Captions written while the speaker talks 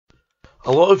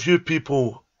A lot of you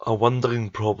people are wondering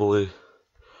probably,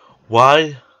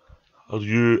 why are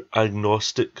you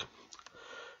agnostic?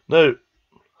 Now,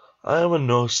 I am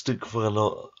agnostic for a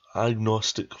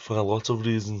lot of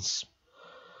reasons.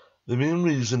 The main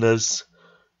reason is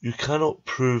you cannot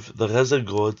prove there is a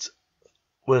God,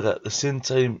 where at the same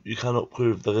time you cannot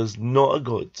prove there is not a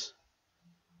God.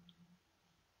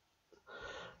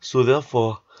 So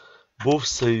therefore, both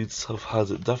sides have had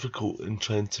it difficult in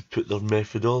trying to put their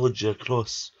methodology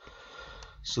across.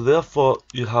 So therefore,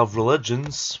 you have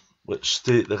religions which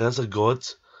state there is a God.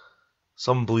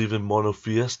 Some believe in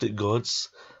monotheistic gods,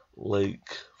 like,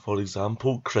 for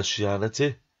example,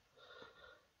 Christianity.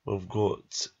 We've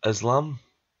got Islam,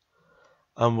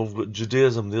 and we've got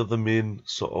Judaism. They're the main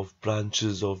sort of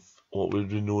branches of what would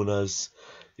be known as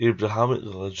Abrahamic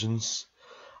religions.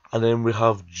 And then we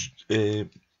have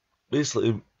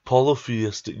basically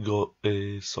polytheistic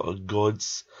sort of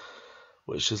gods,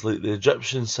 which is like the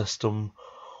Egyptian system,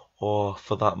 or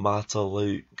for that matter,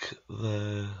 like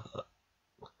the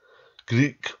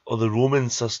Greek or the Roman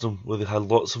system, where they had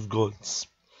lots of gods.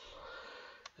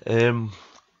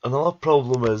 Another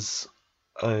problem is,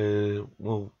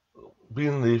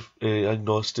 being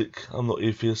agnostic, I'm not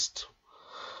atheist.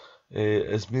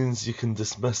 It means you can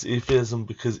dismiss atheism,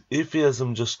 because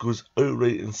atheism just goes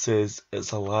outright and says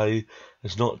it's a lie,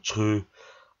 it's not true,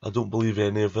 I don't believe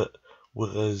any of it.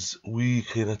 Whereas we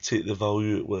kind of take the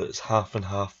value where it's half and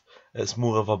half, it's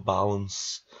more of a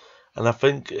balance. And I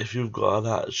think if you've got an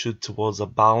attitude towards a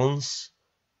balance,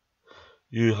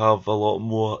 you have a lot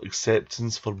more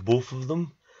acceptance for both of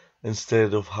them,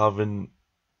 instead of having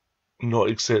not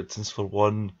acceptance for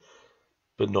one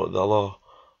but not the other.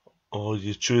 Or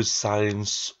you choose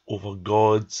science over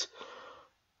God.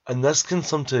 And this can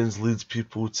sometimes lead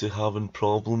people to having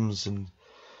problems and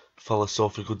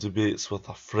philosophical debates with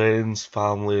their friends,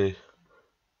 family,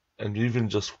 and even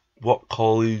just work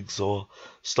colleagues or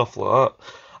stuff like that.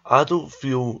 I don't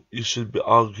feel you should be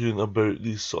arguing about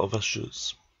these sort of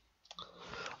issues.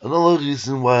 Another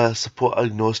reason why I support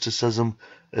agnosticism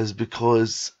is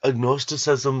because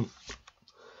agnosticism,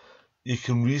 you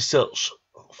can research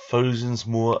thousands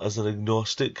more as an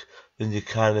agnostic than you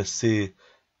can as, say,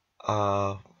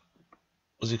 what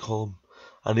do you call them,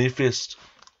 an atheist.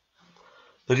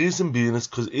 The reason being is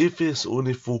because atheists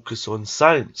only focus on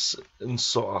science and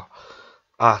sort of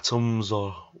atoms,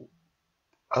 or,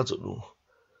 I don't know,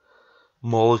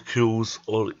 molecules,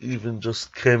 or even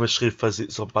just chemistry,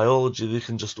 physics or biology. They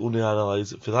can just only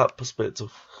analyse it from that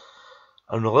perspective.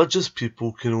 And religious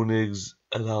people can only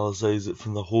analyse it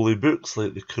from the holy books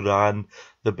like the Quran,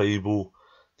 the Bible,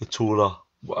 the Torah,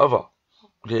 whatever.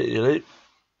 Get you right?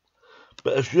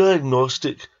 But if you're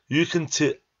agnostic, you can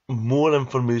take more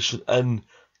information in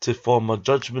to form a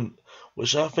judgment,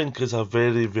 which I think is a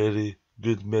very, very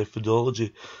good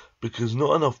methodology, because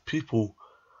not enough people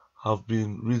have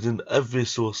been reading every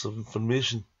source of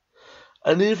information.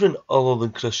 And even other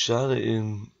than Christianity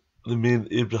and the main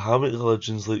Abrahamic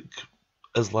religions like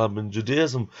Islam and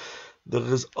Judaism, there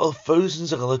is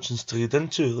thousands of religions to read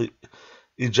into, like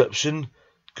Egyptian,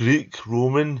 Greek,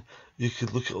 Roman. You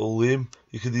could look at all them.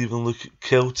 You could even look at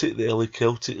Celtic, the early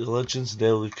Celtic religions, the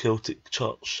early Celtic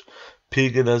church,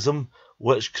 paganism,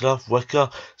 witchcraft,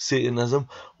 Wicca, Satanism.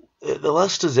 The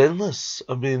list is endless.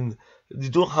 I mean, you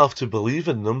don't have to believe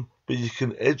in them, but you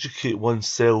can educate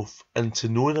oneself into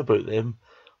knowing about them,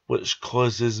 which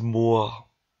causes more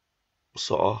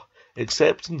sort of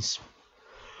acceptance.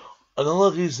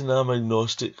 Another reason I'm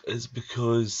agnostic is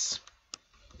because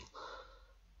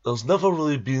there's never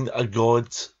really been a God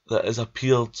that has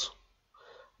appeared,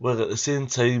 where at the same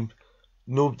time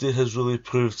nobody has really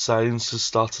proved science has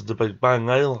started the Big Bang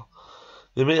either.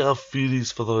 They might have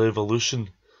theories for their evolution,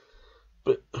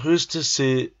 but who's to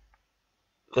say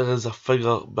there is a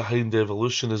figure behind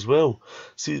evolution as well?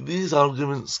 See, these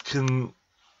arguments can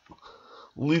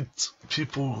lead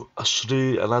people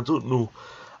astray, and I don't know.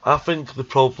 I think the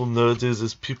problem nowadays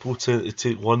is people tend to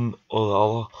take one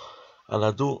or the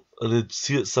other, and they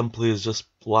see it simply as just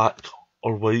black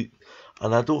or white.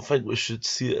 And I don't think we should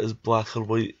see it as black or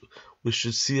white. We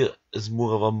should see it as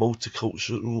more of a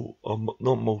multicultural, or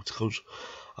not multicultural,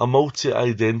 a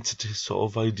multi-identity sort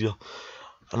of idea.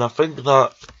 And I think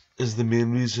that is the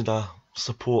main reason I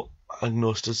support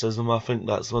agnosticism. I think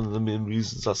that's one of the main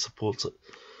reasons I support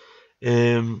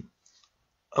it.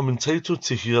 I'm entitled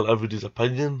to hear everybody's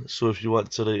opinion, so if you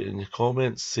want to write in your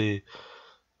comments, say,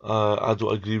 I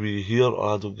don't agree with you here, or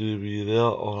I don't agree with you there,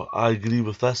 or I agree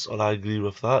with this, or I agree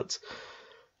with that,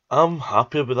 I'm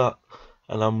happy about that,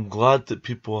 and I'm glad that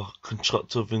people are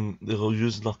constructive and they're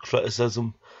using their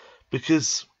criticism,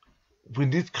 because we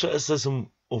need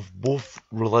criticism of both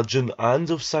religion and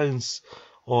of science,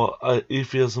 or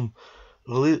atheism.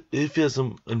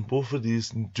 Atheism and both of these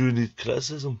do need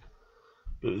criticism.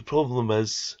 But the problem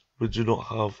is, we do not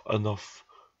have enough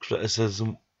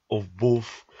criticism of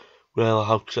both. We either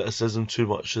have criticism too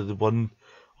much of the one,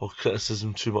 or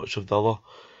criticism too much of the other.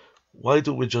 Why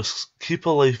don't we just keep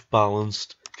our life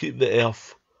balanced, keep the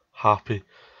earth happy,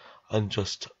 and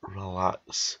just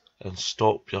relax and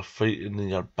stop your fighting and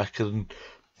your bickering?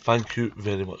 Thank you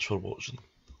very much for watching.